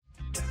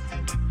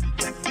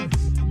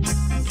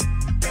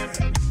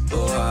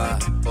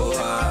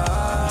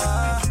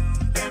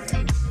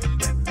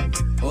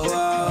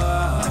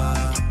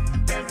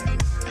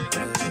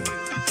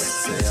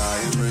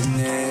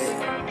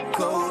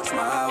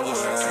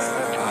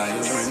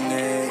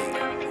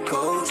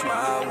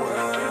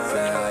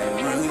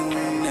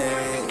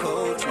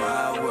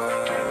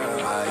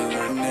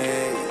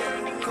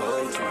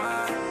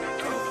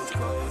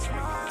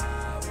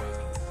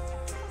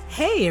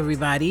Hey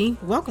everybody,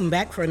 welcome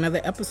back for another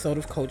episode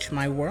of Coach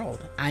My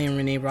World. I am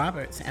Renee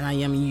Roberts and I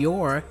am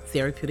your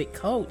therapeutic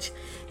coach.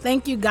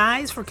 Thank you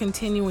guys for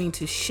continuing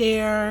to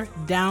share,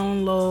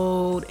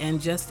 download, and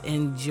just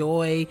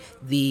enjoy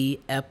the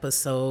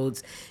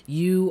episodes.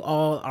 You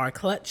all are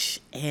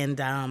clutch and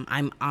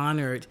I'm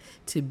honored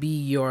to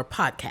be your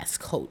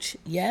podcast coach.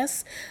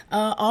 Yes.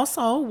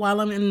 Also,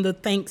 while I'm in the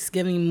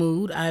Thanksgiving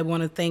mood, I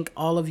want to thank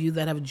all of you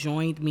that have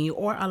joined me,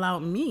 or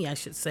allowed me, I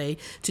should say,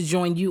 to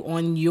join you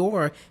on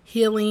your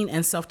healing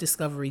and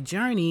self-discovery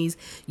journeys.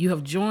 You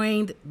have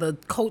joined the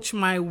Coach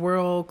My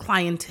World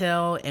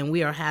clientele, and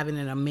we are having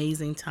an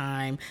amazing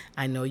time.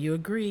 I know you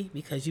agree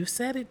because you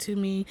said it to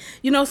me.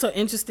 You know, so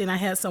interesting. I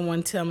had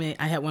someone tell me,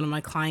 I had one of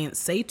my clients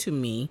say to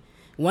me,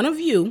 one of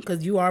you,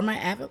 because you are my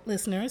avid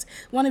listeners,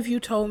 one of you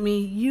told me,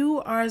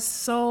 you are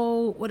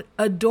so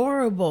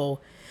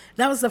adorable.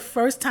 That was the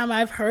first time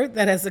I've heard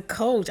that as a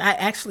coach. I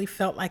actually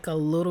felt like a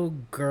little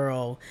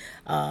girl.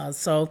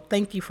 So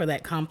thank you for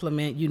that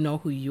compliment. You know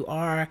who you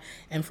are.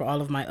 And for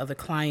all of my other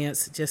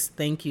clients, just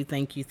thank you,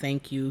 thank you,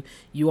 thank you.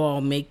 You all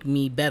make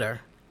me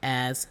better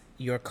as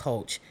your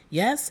coach.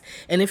 Yes.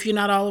 And if you're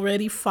not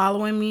already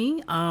following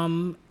me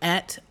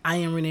at I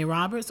am Renee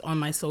Roberts on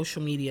my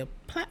social media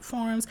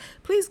platforms,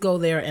 please go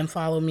there and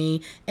follow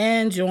me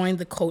and join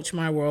the Coach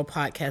My World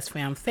Podcast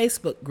Fam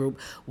Facebook group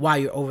while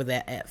you're over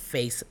there at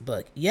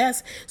Facebook.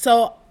 Yes.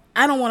 So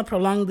I don't want to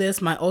prolong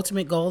this. My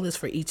ultimate goal is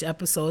for each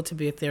episode to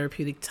be a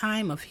therapeutic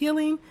time of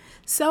healing,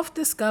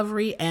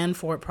 self-discovery, and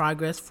forward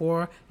progress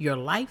for your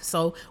life.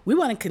 So we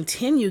want to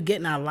continue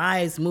getting our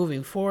lives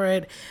moving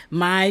forward.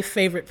 My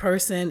favorite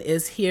person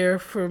is here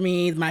for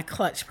me, my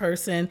clutch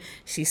person.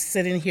 She's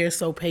sitting here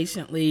so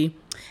patiently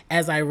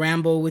as I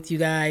ramble with you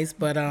guys.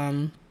 But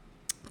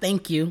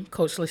thank you,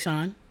 Coach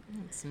LaShawn.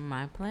 It's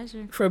my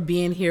pleasure. For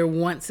being here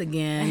once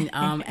again.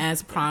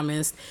 As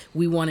promised,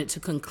 we wanted to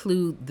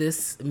conclude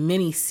this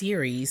mini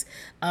series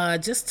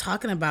just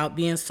talking about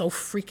being so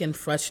freaking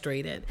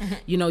frustrated.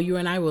 You know, you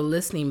and I were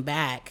listening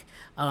back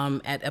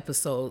at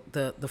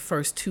the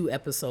first two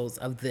episodes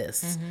of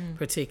this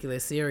particular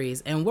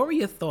series. And what were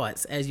your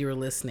thoughts as you were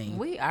listening?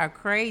 We are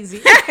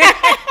crazy.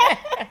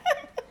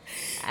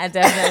 I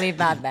definitely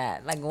thought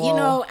that. Like, whoa. You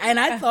know, and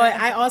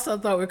I also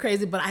thought we're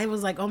crazy, but I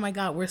was like, oh my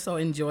God, we're so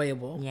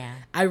enjoyable. Yeah.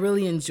 I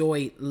really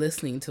enjoyed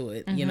listening to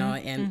it, you know,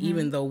 and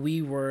even though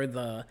we were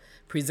the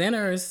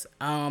presenters,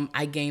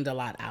 I gained a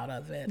lot out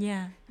of it.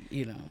 Yeah.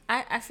 You know.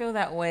 I feel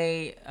that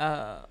way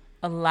a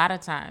lot of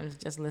times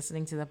just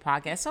listening to the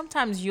podcast.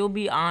 Sometimes you'll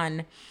be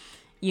on,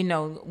 you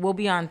know, we'll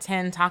be on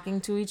 10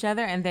 talking to each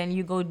other, and then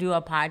you go do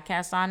a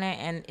podcast on it,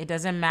 and it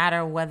doesn't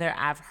matter whether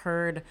I've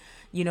heard,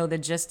 you know, the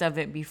gist of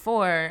it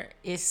before,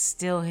 it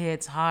still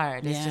hits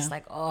hard. It's just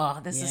like, oh,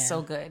 this is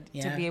so good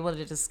to be able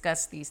to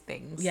discuss these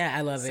things. Yeah,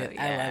 I love it.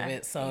 I love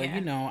it. So, you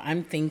know,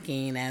 I'm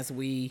thinking as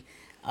we,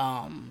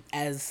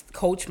 as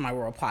Coach My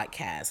World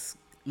podcast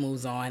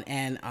moves on,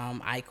 and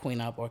I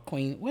queen up, or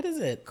queen, what is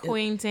it?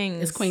 Queen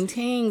Tings. It's Queen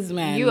Tings,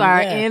 man. You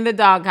are in the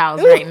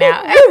doghouse right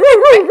now.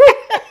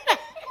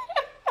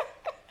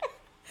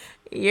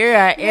 You're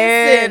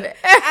in.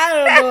 I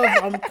don't know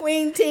if I'm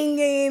queen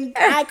tinging,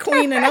 I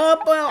queening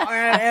up, or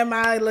am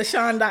I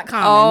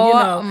LaShawn.com? Oh, you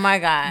know. my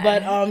God.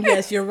 But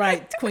yes, you're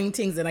right. Queen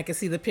tings, and I can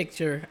see the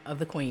picture of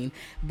the queen.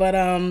 But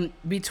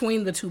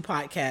between the two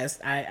podcasts,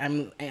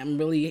 I'm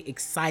really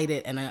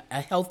excited and a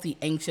healthy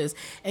anxious.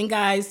 And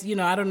guys, you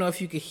know, I don't know if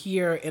you could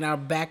hear in our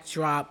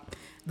backdrop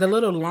the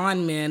little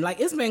lawn men, like,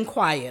 it's been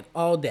quiet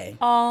all day.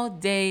 All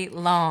day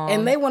long.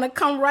 And they want to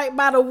come right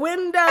by the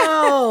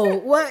window.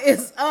 What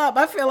is up?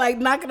 I feel like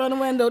knocking on the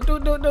window.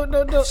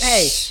 Do.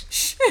 Hey,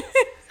 shh.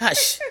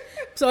 Hush.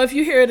 So if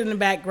you hear it in the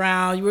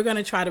background, we're going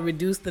to try to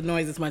reduce the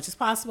noise as much as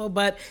possible,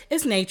 but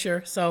it's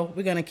nature, so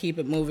we're going to keep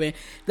it moving.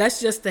 That's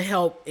just to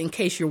help in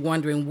case you're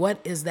wondering, what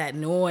is that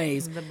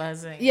noise? The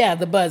buzzing. Yeah,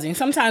 the buzzing.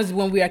 Sometimes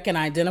when we can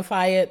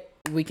identify it,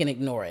 we can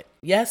ignore it.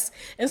 Yes.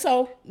 And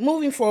so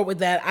moving forward with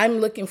that, I'm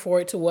looking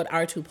forward to what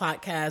our two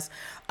podcasts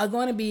are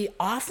going to be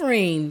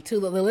offering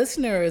to the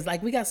listeners.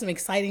 Like, we got some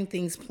exciting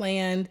things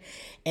planned.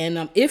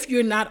 And if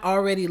you're not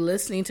already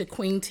listening to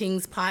Queen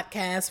Tings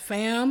podcast,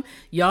 fam,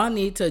 y'all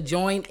need to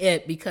join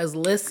it, because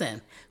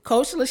listen,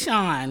 Coach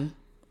LaShawn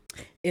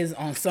is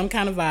on some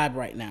kind of vibe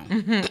right now.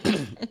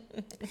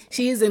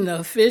 She's in the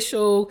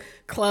official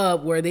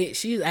club where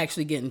she's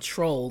actually getting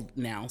trolled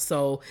now.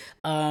 So,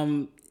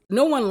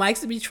 no one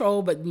likes to be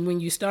trolled, but when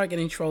you start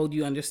getting trolled,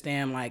 you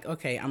understand, like,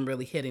 okay, I'm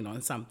really hitting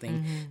on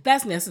something.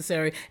 That's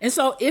necessary. And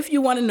so if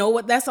you want to know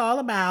what that's all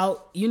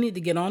about, you need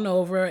to get on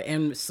over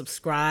and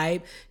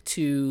subscribe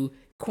to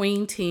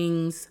Queen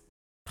Tings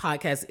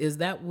podcast. Is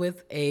that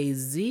with a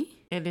Z?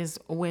 It is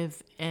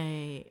with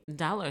a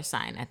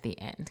 $sign at the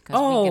end.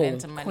 We get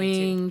into money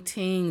Queen too.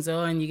 Tings.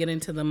 Oh, and you get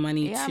into the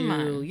money too.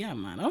 Man. Yeah,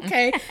 man.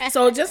 Okay.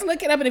 So just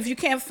look it up. And if you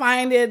can't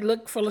find it,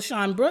 look for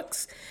LaShawn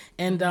Brooks.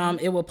 And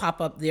it will pop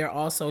up there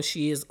also.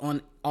 She is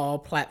on all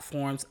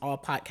platforms, all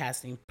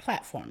podcasting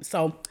platforms.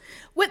 So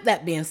with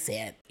that being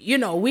said, you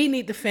know, we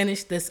need to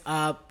finish this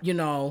up. You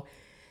know,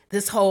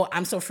 this whole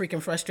I'm so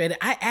freaking frustrated.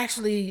 I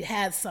actually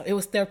had it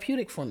was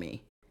therapeutic for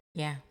me.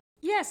 Yeah.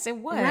 Yes, it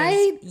was.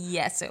 Right?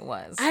 Yes, it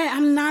was.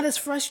 I'm not as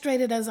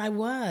frustrated as I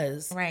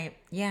was. Right.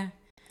 Yeah.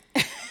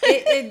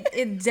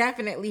 It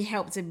definitely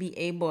helped to be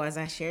able, as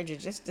I shared, to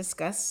just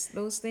discuss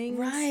those things.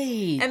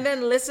 Right. And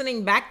then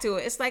listening back to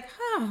it, it's like,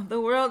 the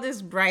world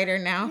is brighter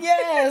now.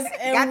 Yes.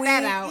 And Got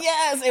that out.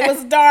 Yes, it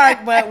was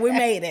dark, but we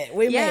made it.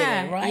 We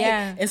made it, right?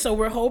 Yeah. And so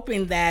we're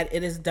hoping that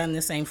it has done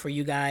the same for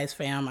you guys,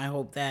 fam. I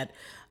hope that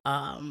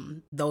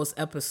those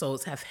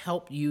episodes have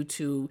helped you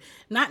to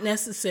not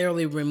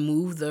necessarily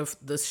remove the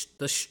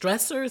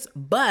stressors,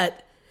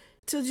 but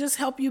to just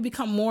help you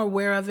become more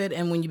aware of it.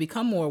 And when you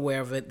become more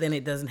aware of it, then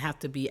it doesn't have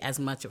to be as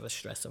much of a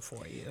stressor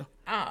for you.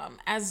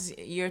 As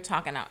you're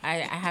talking, I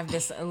have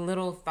this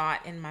little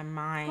thought in my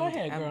mind. Go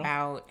ahead, girl.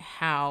 About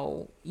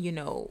how,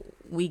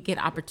 we get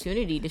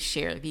opportunity to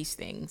share these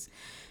things.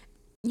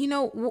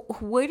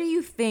 Where do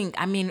you think,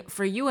 I mean,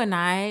 for you and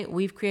I,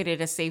 we've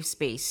created a safe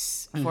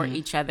space for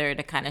each other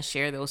to kind of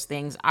share those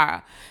things.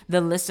 Our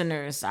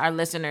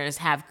listeners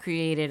have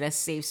created a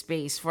safe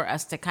space for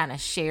us to kind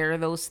of share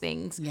those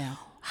things. Yeah.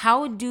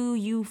 How do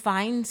you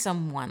find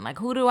someone? Like,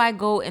 who do I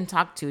go and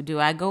talk to? Do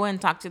I go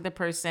and talk to the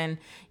person,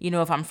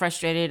 if I'm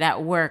frustrated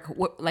at work?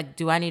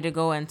 Do I need to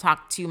go and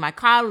talk to my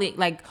colleague?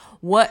 Like,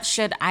 what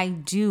should I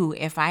do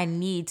if I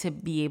need to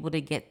be able to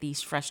get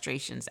these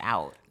frustrations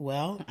out?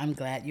 Well, I'm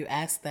glad you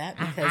asked that,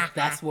 because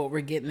that's what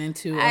we're getting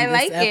into I on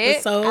like this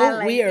it.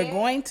 episode. We are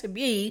going to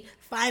be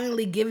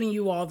finally giving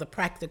you all the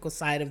practical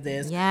side of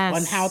this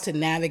on how to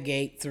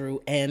navigate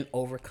through and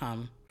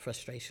overcome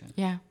frustration.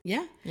 Yeah.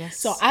 Yes.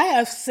 So I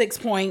have 6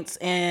 points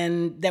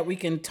and that we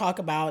can talk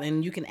about,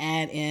 and you can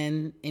add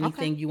in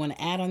anything you want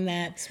to add on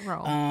that. Let's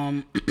roll.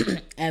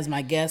 As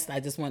my guest, I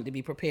just wanted to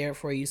be prepared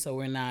for you, so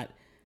we're not,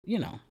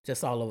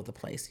 just all over the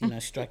place.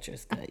 Structure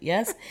is good.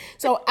 Yes.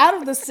 So out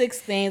of the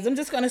 6 things, I'm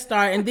just going to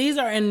start, and these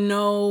are in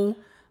no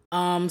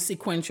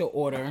sequential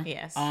order.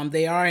 Yes.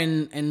 They are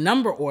in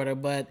number order,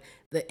 but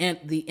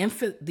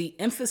the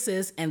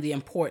emphasis and the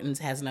importance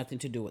has nothing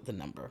to do with the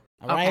number.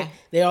 All right,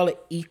 they all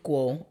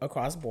equal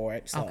across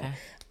board. So,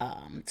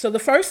 so the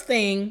first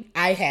thing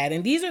I had,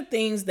 and these are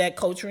things that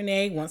Coach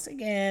Renee, once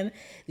again,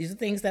 these are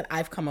things that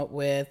I've come up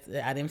with.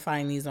 I didn't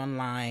find these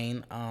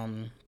online.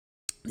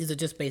 These are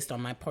just based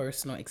on my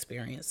personal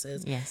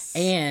experiences. Yes,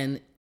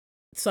 and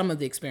some of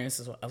the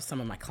experiences of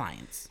some of my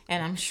clients.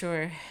 And I'm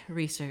sure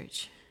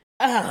research.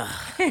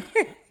 I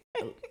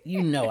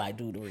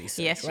do the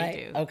research. Yes, right?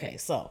 you do. Okay,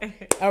 so,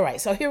 all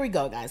right. So here we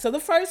go, guys. So the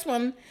first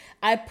one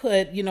I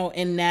put,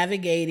 in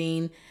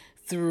navigating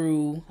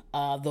through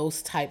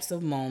those types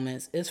of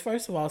moments is,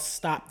 first of all,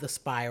 stop the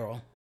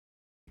spiral.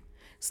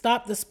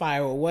 Stop the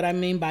spiral. What I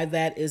mean by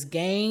that is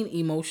gain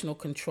emotional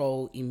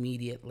control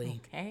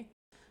immediately. Okay.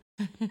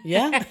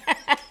 Yeah?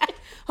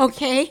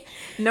 Okay.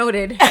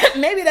 Noted.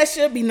 Maybe that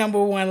should be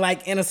number one,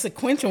 like in a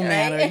sequential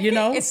manner,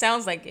 It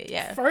sounds like it,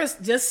 yeah.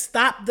 First, just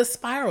stop the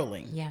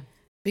spiraling. Yeah.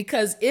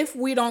 Because if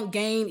we don't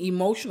gain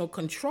emotional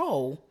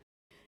control,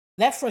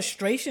 that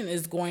frustration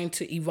is going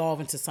to evolve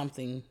into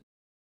something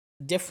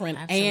different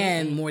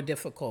and more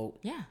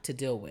difficult to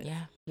deal with.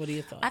 Yeah. What are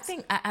your thoughts? I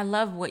think I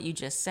love what you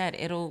just said.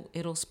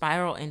 It'll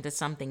spiral into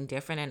something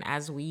different. And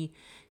as we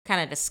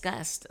kind of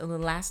discussed the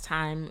last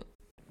time,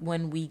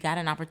 when we got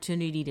an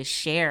opportunity to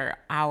share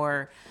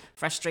our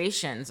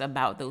frustrations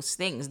about those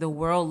things, the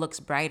world looks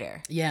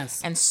brighter.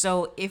 Yes. And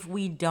so if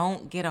we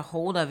don't get a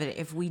hold of it,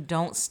 if we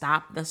don't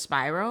stop the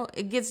spiral,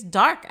 it gets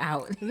dark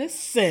out.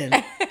 Listen,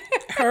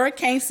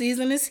 hurricane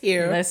season is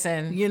here.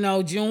 Listen.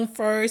 June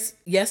 1st,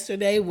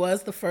 yesterday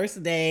was the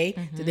first day.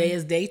 Mm-hmm. Today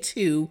is day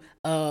 2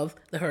 of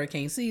the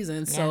hurricane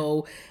season. Yeah.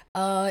 So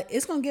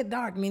it's going to get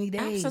dark many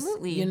days.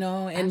 Absolutely. And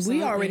Absolutely.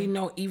 we already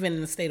know, even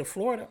in the state of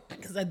Florida,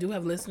 because I do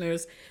have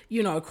listeners,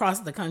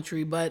 across the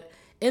country, but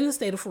in the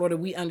state of Florida,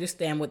 we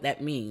understand what that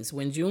means.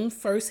 When June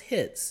 1st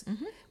hits,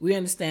 we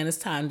understand it's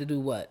time to do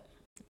what?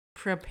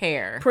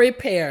 Prepare.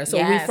 So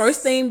we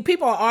first thing,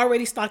 people are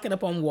already stocking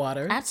up on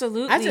water.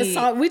 Absolutely. We just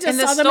saw them in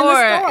the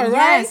store,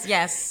 right?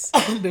 Yes.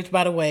 Which,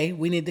 by the way,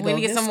 we need to go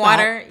get some stocked.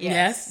 water.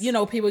 Yes.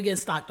 People getting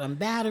stocked on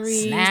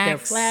batteries, snacks, their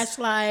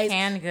flashlights,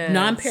 canned goods,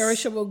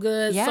 non-perishable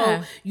goods.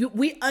 Yeah. So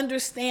we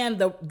understand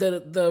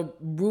the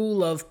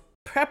rule of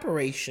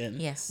preparation,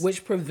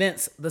 which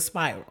prevents the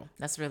spiral.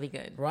 That's really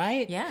good.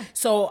 Right? Yeah.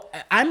 So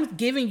I'm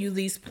giving you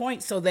these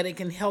points so that it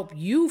can help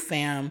you,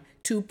 fam,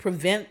 to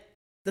prevent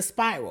the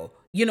spiral.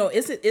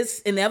 It's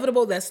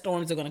inevitable that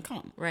storms are going to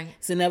come. Right.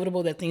 It's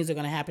inevitable that things are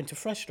going to happen to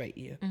frustrate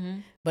you. Mm-hmm.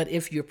 But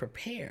if you're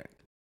prepared,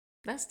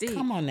 that's deep.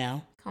 Come on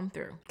now.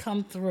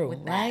 Come through,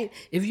 right?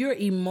 If you're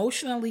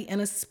emotionally in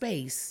a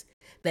space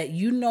that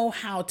you know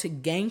how to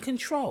gain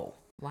control.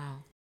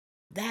 Wow.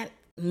 That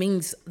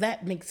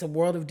makes a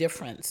world of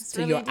difference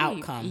to your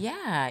outcome.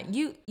 Yeah.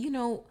 You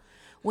know,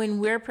 when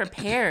we're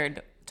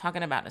prepared,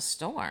 talking about a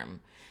storm,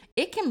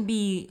 it can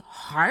be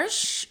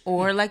harsh,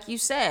 or like you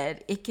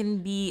said, it can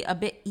be a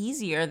bit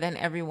easier than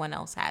everyone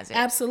else has it.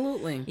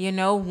 Absolutely. You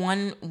know,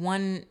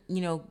 one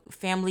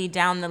family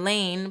down the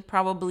lane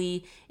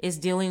probably is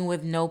dealing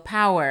with no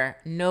power,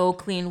 no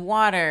clean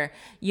water,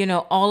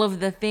 all of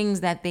the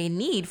things that they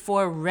need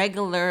for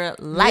regular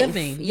life.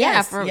 Living. Yeah,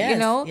 Yes, for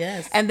yes,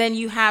 yes. And then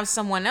you have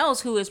someone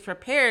else who is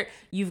prepared.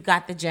 You've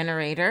got the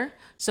generator,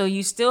 so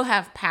you still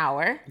have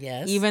power.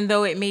 Yes. Even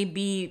though it may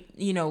be,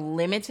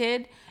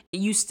 limited,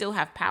 you still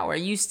have power.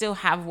 You still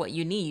have what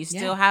you need. You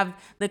still have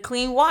the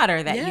clean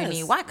water that you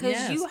need. Why?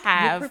 Because you're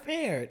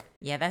prepared.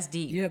 Yeah, that's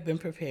deep. You have been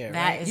prepared.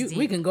 That right? is deep.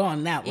 We can go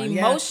on that one.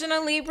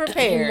 Emotionally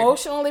prepared.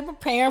 Emotionally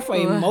prepared for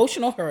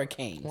emotional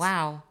hurricanes.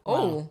 Wow.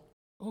 Wow.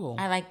 Oh,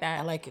 I like that.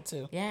 I like it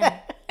too. Yeah.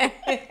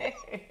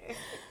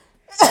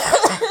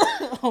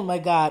 Oh my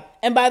God.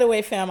 And by the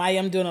way, fam, I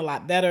am doing a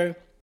lot better.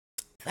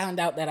 Found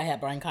out that I had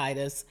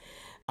bronchitis.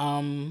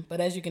 But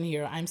as you can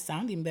hear, I'm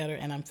sounding better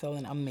and I'm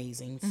feeling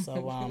amazing.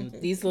 So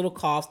these little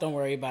coughs, don't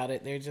worry about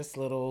it. They're just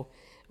little,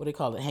 what do you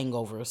call it?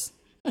 Hangovers.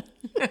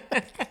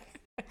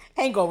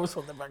 Hangovers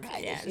from the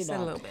bronchitis. Yeah, just a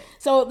little bit.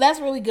 So that's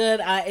really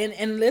good.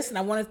 And listen,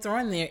 I want to throw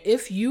in there,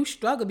 if you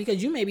struggle,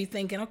 because you may be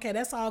thinking, okay,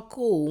 that's all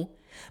cool,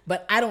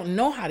 but I don't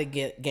know how to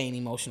gain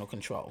emotional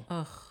control.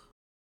 Ugh.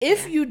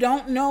 If you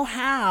don't know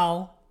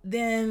how,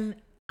 then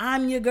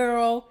I'm your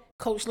girl.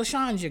 Coach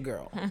LaShawn's your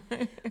girl.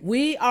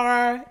 We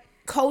are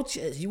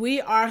coaches. We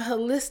are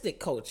holistic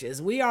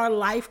coaches. We are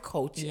life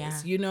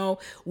coaches. Yeah.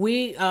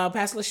 We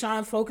Pastor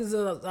LaShawn focuses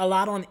a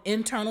lot on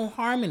internal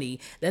harmony.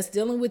 That's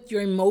dealing with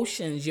your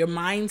emotions, your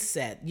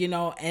mindset,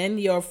 and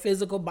your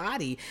physical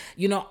body.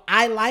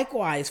 I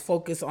likewise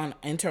focus on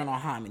internal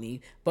harmony,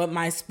 but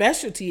my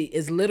specialty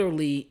is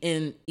literally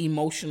in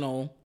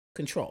emotional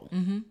control.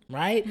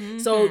 Right?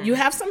 So you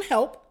have some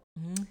help.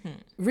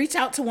 Reach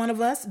out to one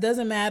of us.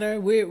 Doesn't matter.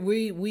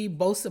 We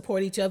both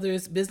support each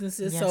other's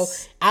businesses. Yes.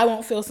 So I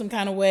won't feel some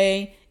kind of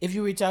way if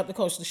you reach out to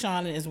Coach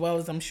LaShawn, as well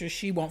as I'm sure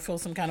she won't feel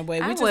some kind of way.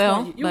 I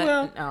will. You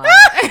will.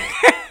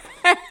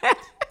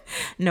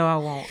 No, I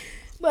won't.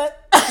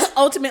 But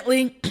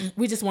ultimately,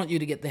 we just want you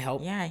to get the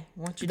help. Yeah, I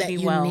want you that to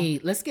be you well.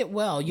 need. Let's get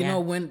well.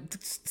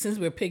 Since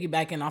we're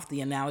piggybacking off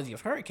the analogy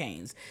of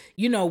hurricanes,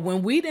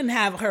 when we didn't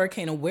have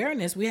hurricane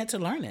awareness, we had to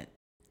learn it.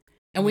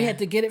 And we had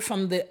to get it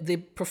from the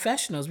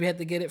professionals. We had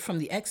to get it from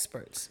the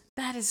experts.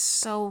 That is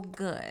so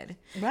good.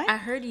 Right? I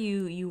heard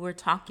you were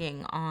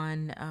talking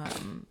on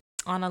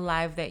a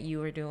live that you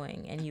were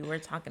doing, and you were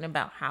talking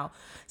about how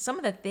some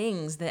of the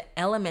things, the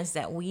elements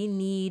that we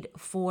need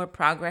for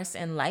progress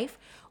in life,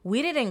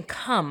 we didn't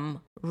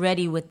come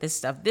ready with this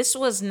stuff. This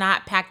was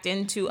not packed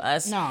into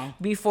us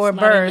before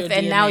birth,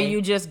 and now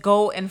you just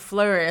go and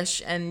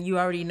flourish, and you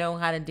already know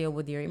how to deal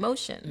with your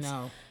emotions.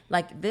 No.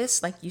 Like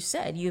this, like you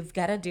said, you've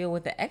got to deal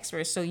with the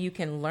experts so you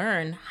can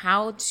learn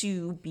how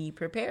to be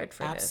prepared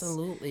for this.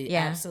 Absolutely.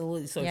 So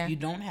if you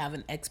don't have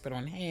an expert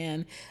on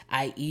hand,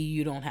 i.e.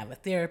 you don't have a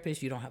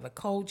therapist, you don't have a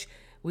coach,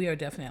 we are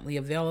definitely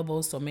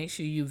available. So make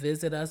sure you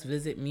visit us.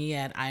 Visit me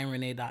at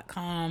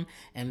ironrenee.com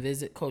and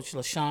visit Coach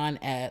LaShawn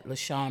at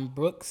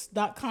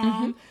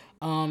LaShawnBrooks.com.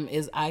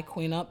 Is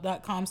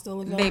iQueenUp.com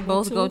still available? They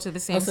both too? go to the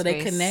same so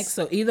space. They connect.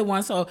 So either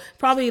one. So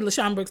probably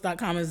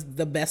LaShawnBrooks.com is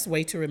the best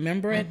way to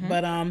remember it.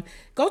 But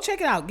go check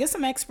it out. Get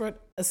some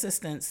expert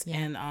assistance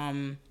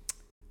and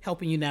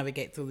helping you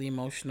navigate through the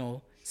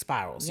emotional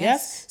spirals.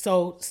 Yes?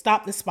 So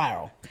stop the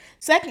spiral.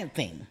 Second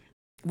thing,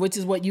 which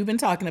is what you've been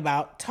talking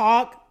about,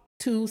 talk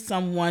to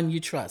someone you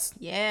trust.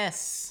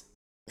 Yes.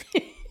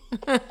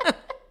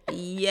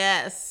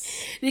 Yes.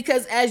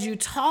 Because as you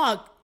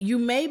talk, you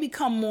may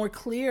become more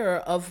clear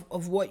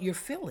of what you're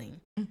feeling.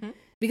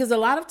 Because a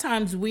lot of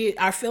times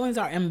our feelings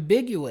are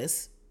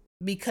ambiguous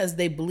because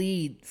they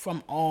bleed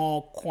from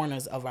all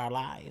corners of our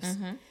lives.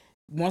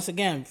 Once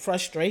again,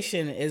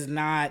 frustration is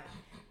not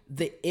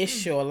the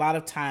issue. A lot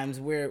of times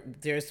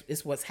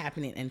it's what's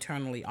happening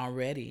internally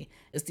already.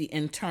 It's the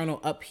internal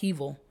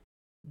upheaval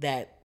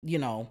that,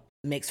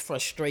 makes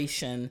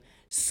frustration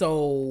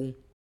so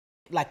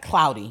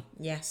cloudy.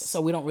 Yes. So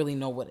we don't really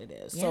know what it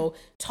is. Yeah. So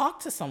talk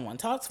to someone.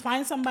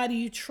 Find somebody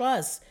you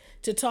trust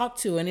to talk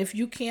to. And if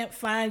you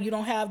you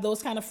don't have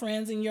those kind of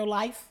friends in your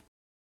life,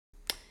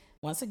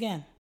 once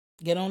again,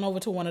 get on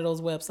over to one of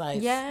those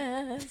websites.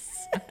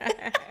 Yes.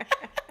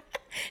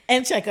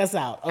 And check us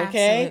out,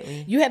 okay?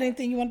 Absolutely. You had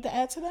anything you wanted to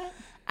add to that?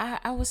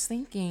 I was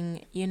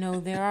thinking,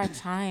 there are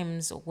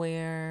times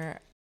where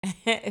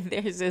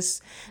there's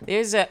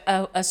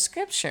a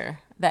scripture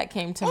that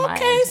came to mind.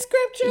 Okay,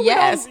 scripture.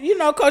 Yes.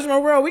 Coach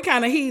Monroe, we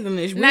kind of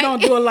heathenish. We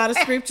don't do a lot of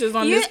scriptures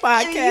on this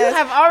podcast. You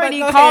have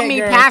already called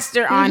me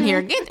pastor on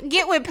here.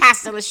 Get with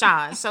Pastor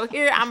LaShawn. So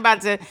here I'm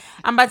about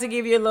to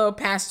give you a little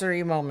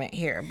pastory moment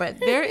here. But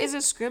there is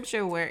a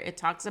scripture where it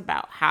talks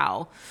about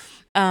how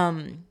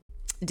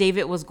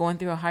David was going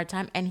through a hard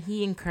time and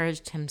he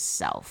encouraged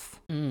himself.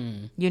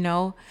 You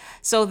know,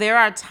 so there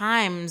are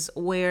times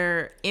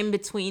where in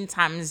between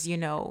times, you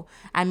know,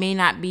 I may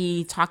not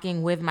be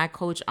talking with my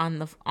coach on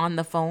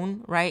the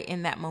phone right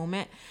in that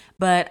moment,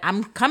 but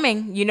I'm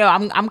coming, you know,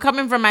 I'm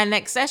coming for my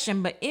next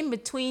session. But in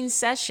between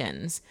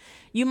sessions,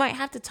 you might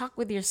have to talk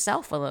with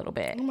yourself a little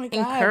bit. Oh my God.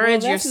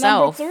 Encourage Well, that's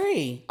yourself. Number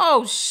 3.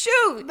 Oh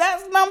shoot,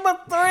 That's number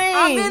 3.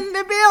 I'm in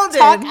the building.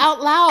 Talk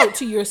out loud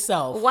to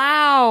yourself.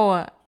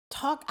 Wow.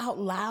 Talk out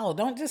loud.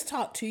 Don't just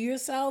talk to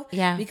yourself.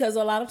 Yeah. Because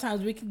a lot of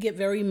times we can get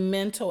very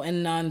mental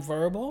and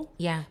nonverbal.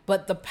 Yeah.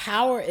 But the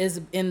power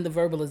is in the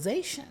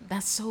verbalization.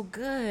 That's so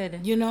good.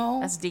 You know?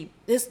 That's deep.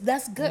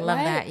 That's good, Love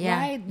right? that. Yeah.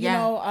 Right? Yeah.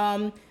 You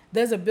know,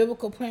 there's a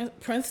biblical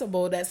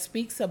principle that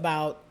speaks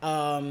about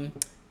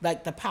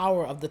like the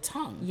power of the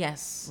tongue.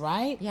 Yes.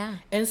 Right? Yeah.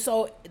 And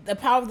so the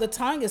power of the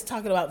tongue is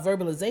talking about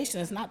verbalization.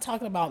 It's not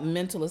talking about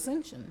mental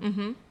ascension.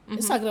 Mm-hmm.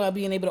 It's talking about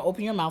being able to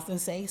open your mouth and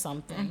say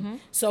something. Mm-hmm.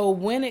 So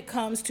when it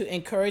comes to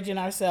encouraging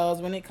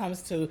ourselves, when it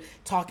comes to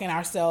talking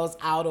ourselves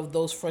out of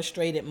those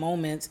frustrated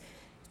moments,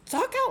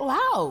 talk out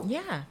loud.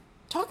 Yeah.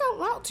 Talk out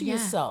loud to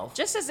yourself.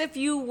 Just as if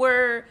you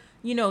were,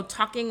 you know,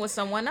 talking with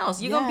someone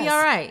else. You're going to be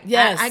all right.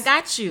 Yes. I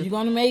got you. You're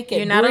going to make it.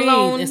 You're not Breathe.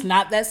 alone. It's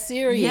not that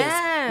serious.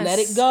 Yes. Let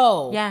it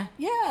go. Yeah.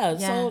 Yeah.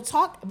 So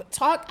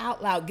talk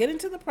out loud. Get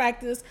into the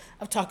practice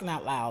of talking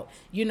out loud.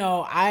 You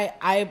know,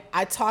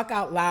 I talk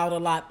out loud a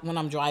lot when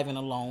I'm driving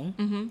alone.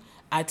 Mm-hmm.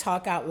 I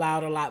talk out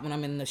loud a lot when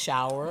I'm in the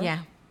shower. Yeah.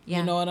 Yeah.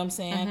 You know what I'm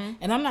saying? Mm-hmm.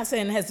 And I'm not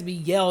saying it has to be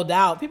yelled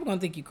out. People are going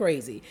to think you're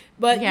crazy.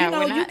 But, Yeah, you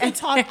know, you can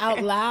talk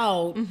out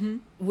loud Mm-hmm.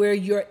 where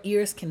your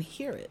ears can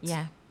hear it.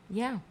 Yeah.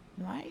 Yeah.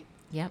 Right?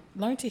 Yep.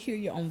 Learn to hear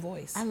your own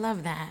voice. I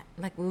love that.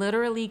 Like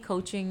literally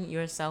coaching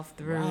yourself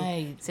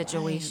through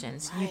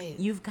situations. Right.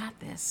 You've got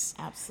this.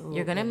 Absolutely.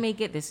 You're going to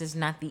make it. This is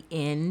not the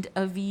end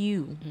of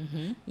you.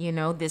 Mm-hmm. You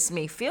know, this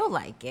may feel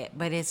like it,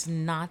 but it's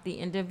not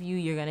the end of you.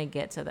 You're going to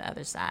get to the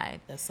other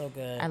side. That's so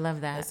good. I love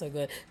that. That's so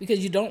good. Because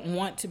you don't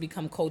want to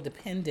become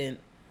codependent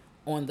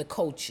on the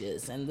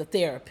coaches and the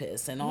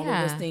therapists and all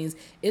of those things.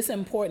 It's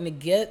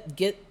important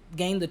to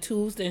gain the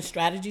tools and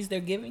strategies they're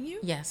giving you.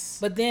 Yes.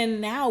 But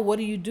then now what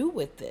do you do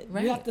with it?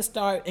 Right. You have to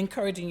start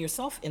encouraging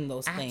yourself in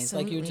those things.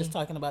 Like you were just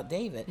talking about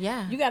David.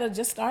 Yeah. You got to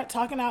just start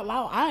talking out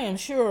loud. I am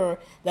sure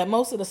that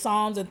most of the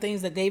Psalms and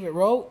things that David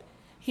wrote,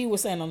 he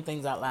was saying them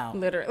things out loud.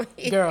 Literally.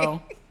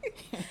 Girl.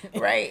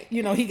 Right.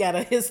 You know, he got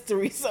a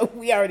history, so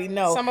we already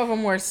know. Some of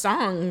them were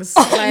songs.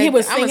 He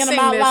was singing them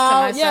out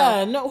loud.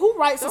 Yeah. No, who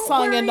writes a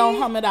song and don't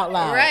hum it out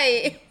loud?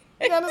 Right.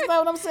 You understand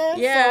what I'm saying?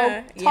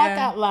 Yeah. So talk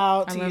out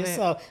loud to love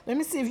yourself. Let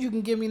me see if you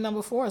can give me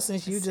number 4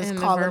 since you just in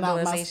the calling out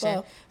my verbalization.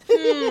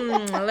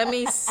 stuff. Let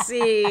me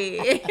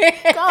see.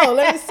 Go,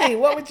 let me see.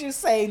 What would you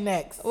say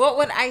next? What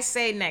would I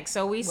say next?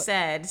 So we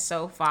said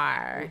so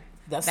far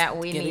that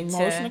we get need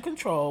emotional to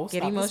control. get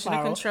stop the emotional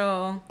spiral,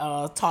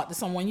 control. Talk to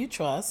someone you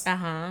trust.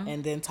 Uh-huh.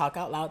 And then talk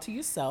out loud to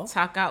yourself.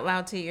 Talk out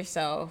loud to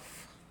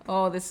yourself.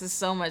 Oh, this is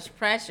so much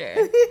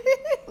pressure.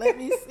 Let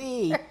me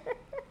see.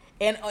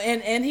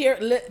 And here,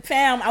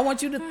 fam, I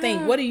want you to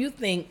think. What do you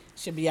think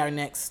should be our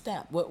next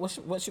step?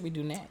 What should we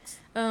do next?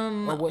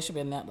 Or what should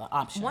be another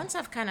option? Once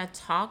I've kind of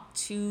talked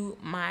to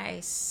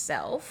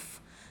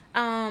myself,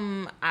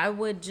 I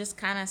would just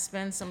kind of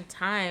spend some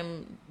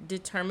time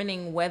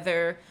determining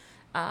whether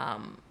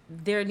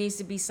there needs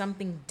to be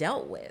something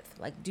dealt with.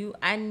 Like, do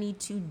I need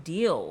to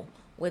deal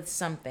with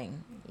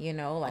something? You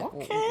know, like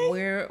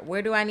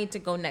where do I need to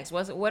go next?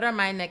 What are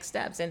my next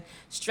steps? And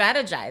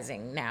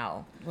strategizing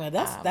now. Well,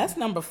 that's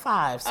number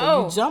 5.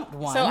 So you jumped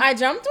one. So I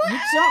jumped one. You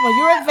jumped one.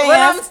 You're advanced. But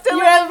I'm still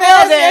You're in the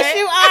advanced. building. Yes,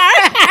 you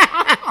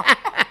are.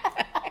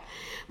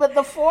 But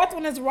the 4th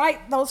one is right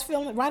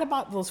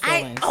about those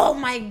feelings. Oh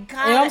my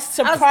God. And I'm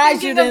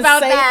surprised you didn't say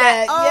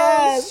that. Oh,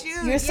 yes.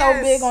 shoot, You're so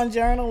big on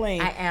journaling.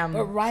 I am.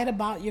 But write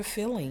about your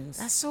feelings.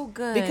 That's so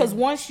good. Because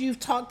once you've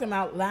talked them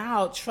out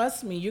loud,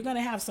 trust me, you're going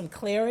to have some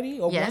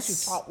clarity. Or once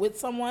you talk with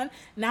someone,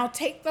 now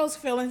take those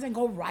feelings and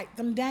go write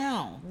them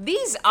down.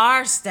 These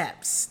are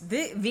steps.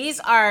 These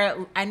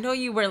are, I know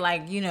you were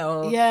like, you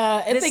know.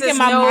 Yeah, I think in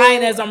my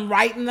mind as I'm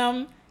writing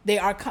them, they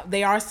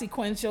are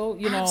sequential,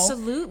 you know.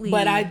 Absolutely.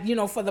 But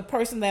for the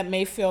person that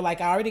may feel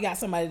like I already got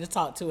somebody to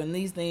talk to and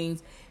these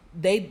things,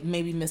 they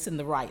may be missing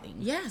the writing.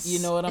 Yes. You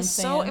know what I'm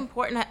saying? It's so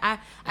important.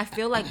 I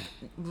feel like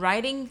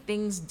writing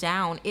things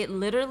down, it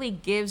literally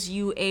gives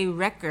you a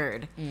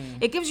record.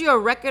 It gives you a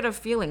record of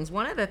feelings.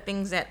 One of the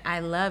things that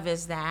I love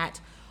is that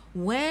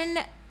when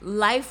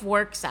life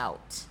works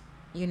out,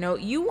 you know,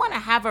 you want to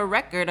have a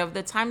record of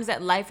the times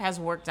that life has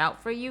worked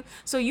out for you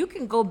so you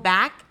can go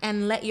back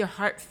and let your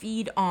heart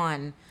feed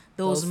on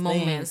those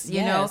moments,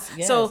 you know?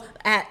 Yes. So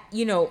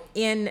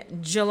in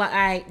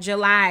July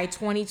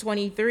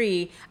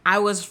 2023, I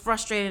was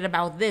frustrated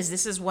about this.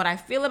 This is what I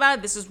feel about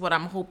it. This is what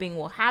I'm hoping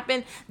will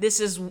happen. This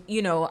is,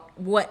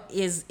 what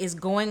is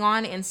going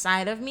on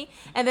inside of me.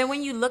 And then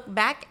when you look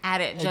back at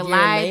it,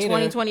 July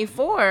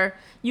 2024,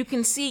 you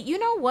can see, you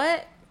know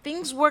what?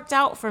 Things worked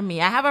out for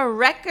me. I have a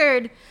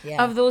record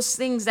of those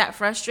things that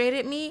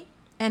frustrated me.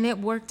 And it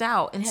worked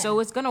out. And so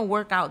it's going to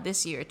work out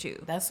this year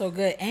too. That's so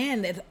good.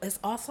 And it's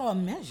also a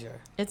measure.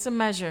 It's a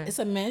measure. It's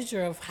a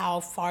measure of how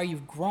far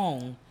you've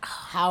grown,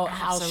 how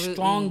absolutely.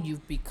 strong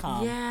you've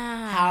become,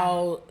 Yeah.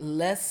 how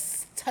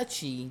less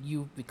touchy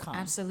you've become.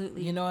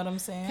 Absolutely. You know what I'm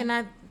saying? Can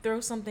I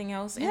throw something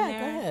else in there?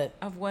 Go ahead.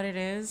 Of what it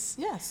is?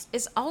 Yes.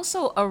 It's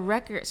also a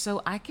record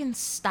so I can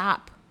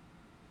stop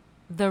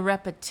the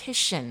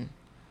repetition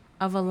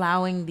of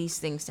allowing these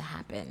things to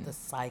happen. The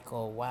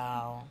cycle.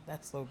 Wow.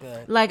 That's so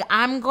good. Like,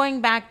 I'm going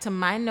back to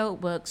my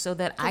notebook so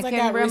that I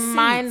can got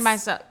remind receipts.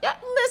 myself. Yeah,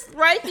 list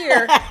right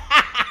here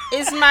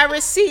is my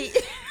receipt.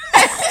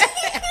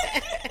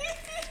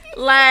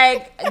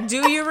 Like,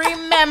 do you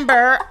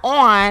remember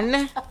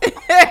on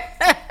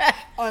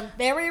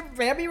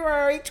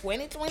February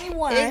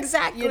 2021?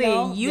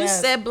 exactly you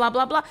said blah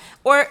blah blah,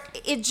 or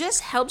it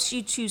just helps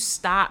you to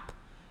stop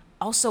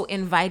also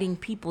inviting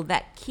people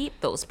that keep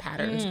those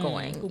patterns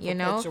going, you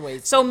know?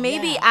 So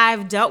maybe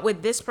I've dealt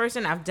with this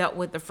person, I've dealt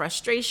with the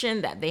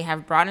frustration that they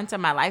have brought into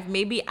my life.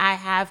 Maybe I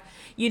have,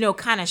 you know,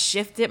 kind of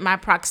shifted my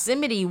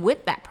proximity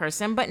with that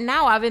person, but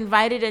now I've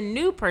invited a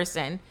new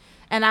person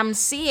and I'm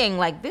seeing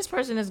like this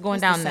person is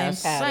going down the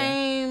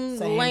same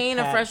lane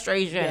of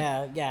frustration.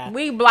 Yeah.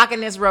 We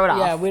blocking this road off.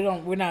 Yeah, we're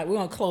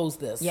gonna close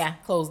this. Yeah.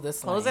 Close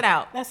it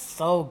out. That's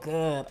so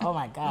good. Oh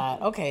my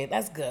God. Okay,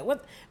 that's good.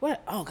 What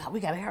oh God, we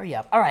gotta hurry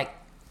up. All right.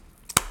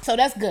 So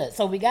that's good.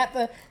 So we got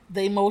the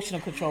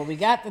emotional control. We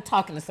got the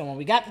talking to someone.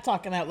 We got the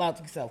talking out loud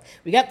to yourself.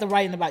 We got the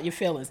writing about your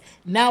feelings.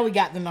 Now we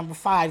got the number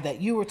 5 that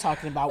you were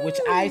talking about, which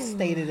I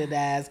stated it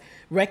as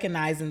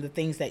recognizing the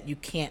things that you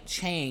can't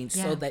change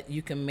so that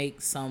you can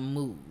make some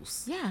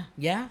moves. Yeah.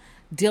 Yeah?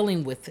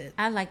 Dealing with it.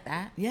 I like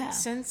that. Yeah.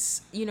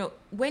 Since, you know,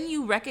 when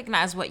you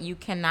recognize what you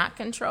cannot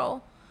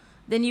control,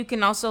 then you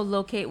can also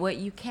locate what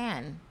you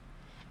can.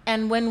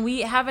 And when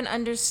we have an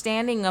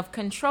understanding of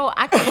control,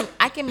 I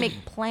can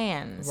make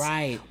plans.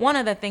 Right. One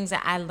of the things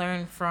that I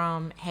learned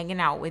from hanging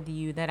out with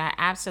you that I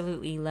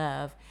absolutely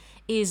love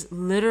is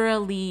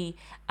literally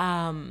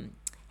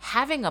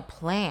having a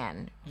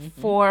plan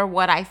for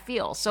what I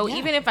feel. So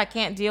even if I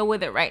can't deal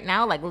with it right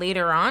now, like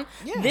later on,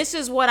 this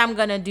is what I'm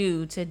going to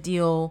do to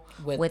deal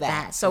with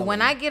that. So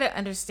when I get an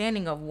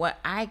understanding of what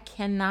I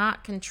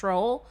cannot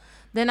control,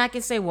 then I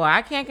can say, well,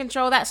 I can't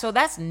control that. So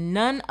that's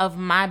none of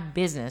my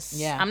business.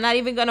 Yeah. I'm not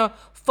even going to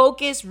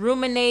focus,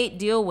 ruminate,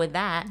 deal with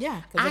that.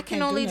 Yeah. I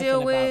can only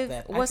deal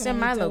with what's in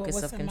my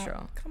locus of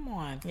control. Come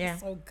on. Yeah.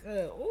 That's so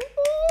good.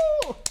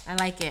 Ooh. I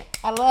like it.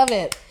 I love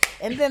it.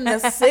 And then the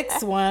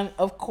 6th one,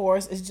 of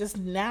course, is just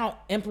now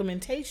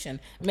implementation,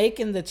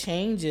 making the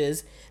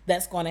changes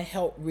that's going to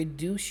help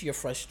reduce your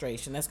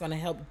frustration. That's going to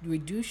help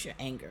reduce your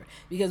anger,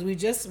 because we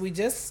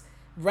just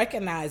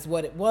recognize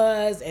what it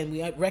was, and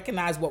we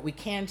recognize what we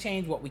can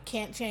change, what we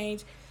can't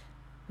change.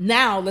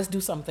 Now let's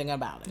do something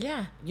about it.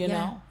 Yeah. You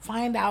know,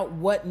 find out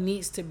what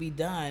needs to be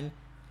done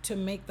to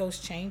make those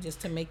changes,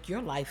 to make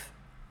your life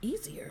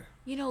easier.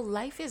 You know,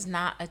 life is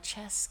not a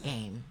chess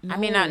game. No. I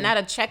mean, not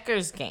a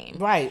checkers game.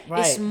 Right.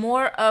 It's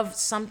more of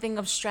something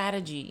of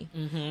strategy.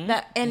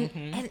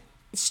 And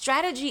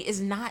strategy is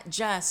not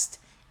just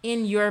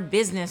in your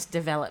business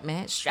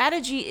development.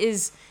 Strategy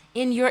is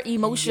in your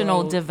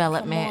emotional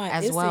development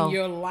as well. It's in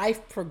your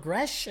life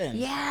progression.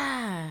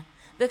 Yeah.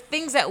 The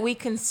things that we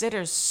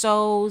consider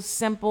so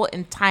simple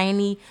and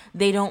tiny,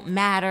 they don't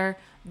matter.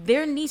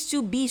 There needs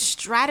to be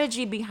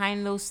strategy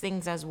behind those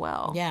things as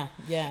well. Yeah.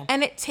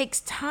 And it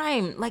takes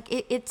time. Like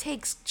it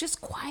takes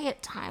just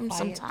quiet time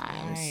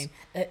sometimes.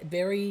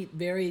 Very,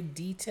 very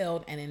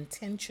detailed and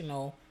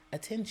intentional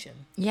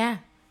attention. Yeah.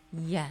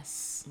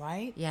 Yes.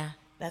 Right? Yeah.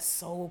 That's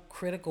so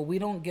critical. We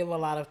don't give a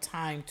lot of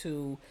time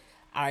to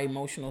our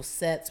emotional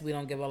sets. We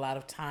don't give a lot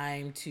of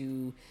time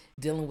to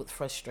dealing with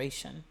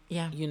frustration.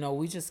 Yeah. You know,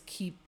 we just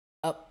keep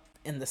up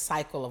in the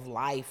cycle of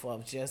life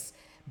of just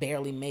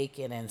barely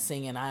making and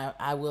singing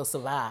I will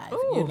survive.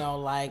 Ooh. You know,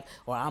 like,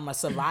 or I'm a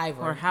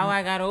survivor, or how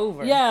I got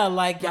over. Yeah,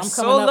 like I'm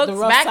soul coming up the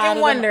looks rough back side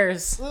and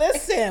wonders.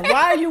 Listen,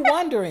 why are you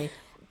wondering?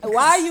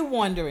 Why are you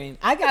wondering?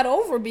 I got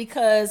over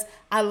because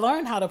I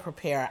learned how to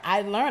prepare.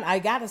 I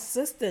got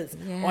assistance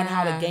on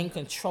how to gain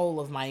control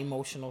of my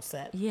emotional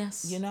set.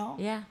 Yes. You know?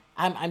 Yeah.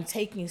 I'm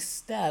taking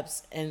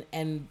steps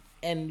and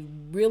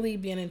really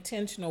being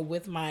intentional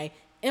with my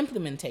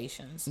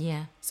implementations.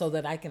 Yeah. So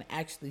that I can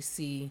actually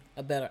see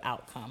a better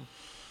outcome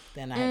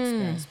than I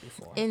experienced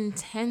before.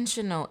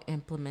 Intentional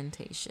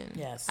implementation.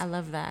 Yes. I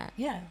love that.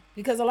 Yeah.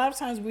 Because a lot of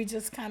times we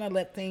just kind of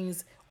let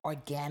things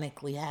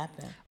organically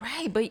happen.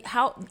 Right, but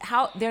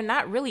how they're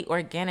not really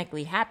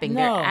organically happening.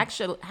 No. They're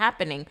actually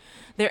happening.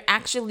 They're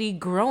actually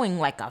growing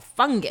like a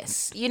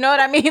fungus. You know what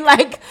I mean?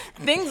 Like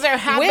things are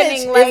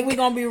happening. Which, like if we're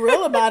gonna be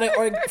real about it,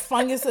 or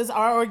funguses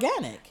are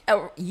organic.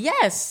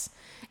 Yes.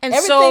 And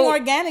everything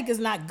organic is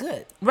not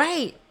good.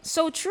 Right.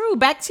 So true.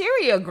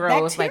 Bacteria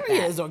grows like that.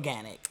 Bacteria is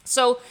organic.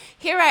 So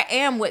here I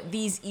am with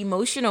these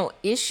emotional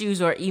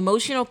issues or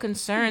emotional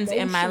concerns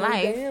in my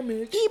life.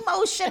 Damage.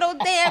 Emotional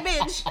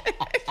damage.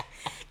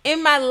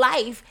 in my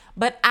life,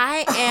 but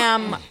I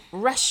am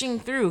rushing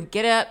through.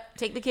 Get up,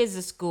 take the kids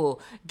to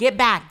school, get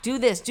back, do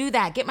this, do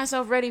that, get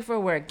myself ready for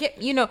work.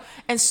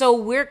 And so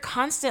we're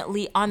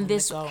constantly on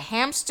this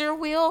hamster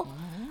wheel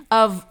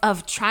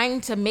of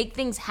trying to make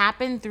things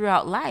happen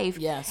throughout life.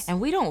 Yes. And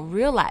we don't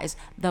realize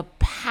the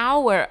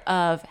power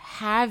of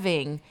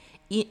having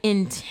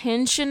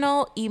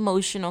intentional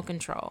emotional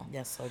control.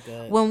 Yes, so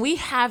good. When we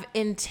have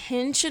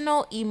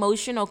intentional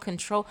emotional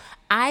control,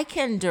 I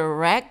can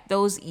direct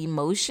those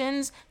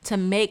emotions to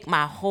make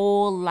my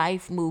whole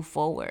life move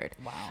forward.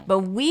 Wow. But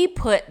we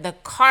put the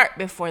cart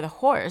before the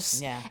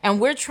horse,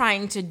 and we're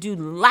trying to do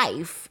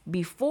life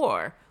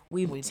before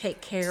we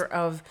take care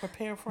of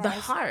the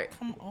heart.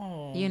 Come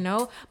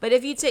on. But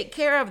if you take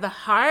care of the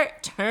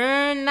heart,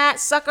 turn that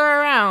sucker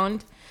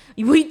around.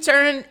 We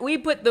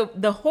put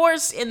the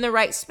horse in the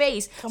right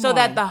space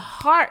that the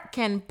heart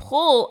can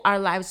pull our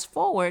lives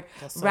forward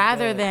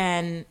rather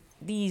than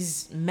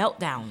these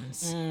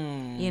meltdowns,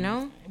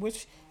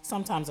 Which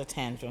sometimes are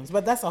tantrums,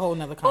 but that's a whole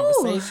nother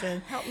conversation.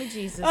 Ooh, help me,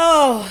 Jesus.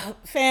 Oh,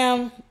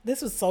 fam,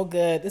 this was so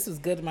good. This was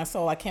good to my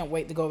soul. I can't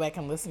wait to go back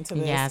and listen to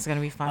this. Yeah, it's going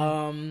to be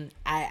fun.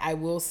 I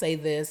will say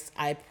this.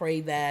 I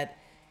pray that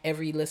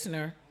every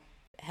listener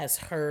has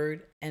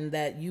heard and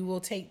that you will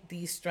take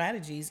these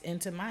strategies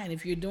into mind.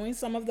 If you're doing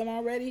some of them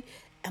already,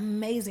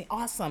 amazing,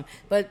 awesome.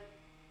 But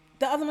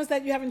the other ones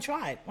that you haven't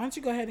tried, why don't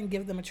you go ahead and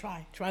give them a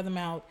try? Try them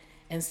out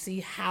and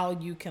see how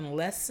you can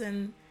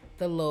lessen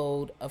the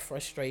load of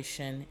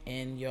frustration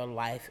in your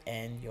life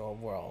and your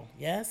world.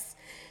 Yes?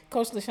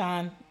 Coach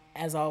LaShawn,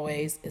 as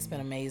always, it's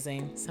been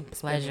amazing. It's a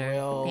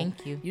pleasure.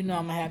 Thank you. I'm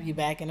going to have you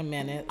back in a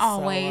minute.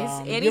 Always.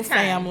 Anytime. Your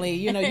family,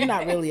 you're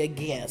not really a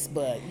guest,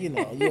 but, you're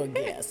a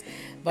guest.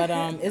 But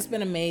it's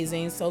been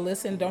amazing. So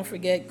listen, don't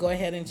forget, go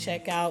ahead and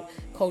check out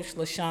Coach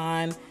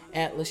LaShawn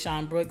at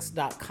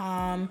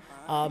LaShawnBrooks.com.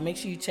 Make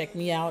sure you check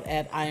me out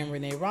at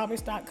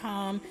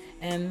IamReneeRoberts.com.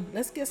 And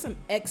let's get some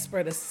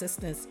expert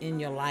assistance in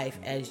your life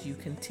as you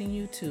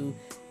continue to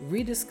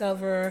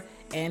rediscover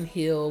and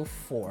heal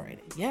forward.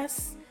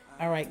 Yes?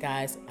 All right,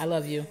 guys. I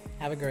love you.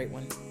 Have a great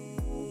one.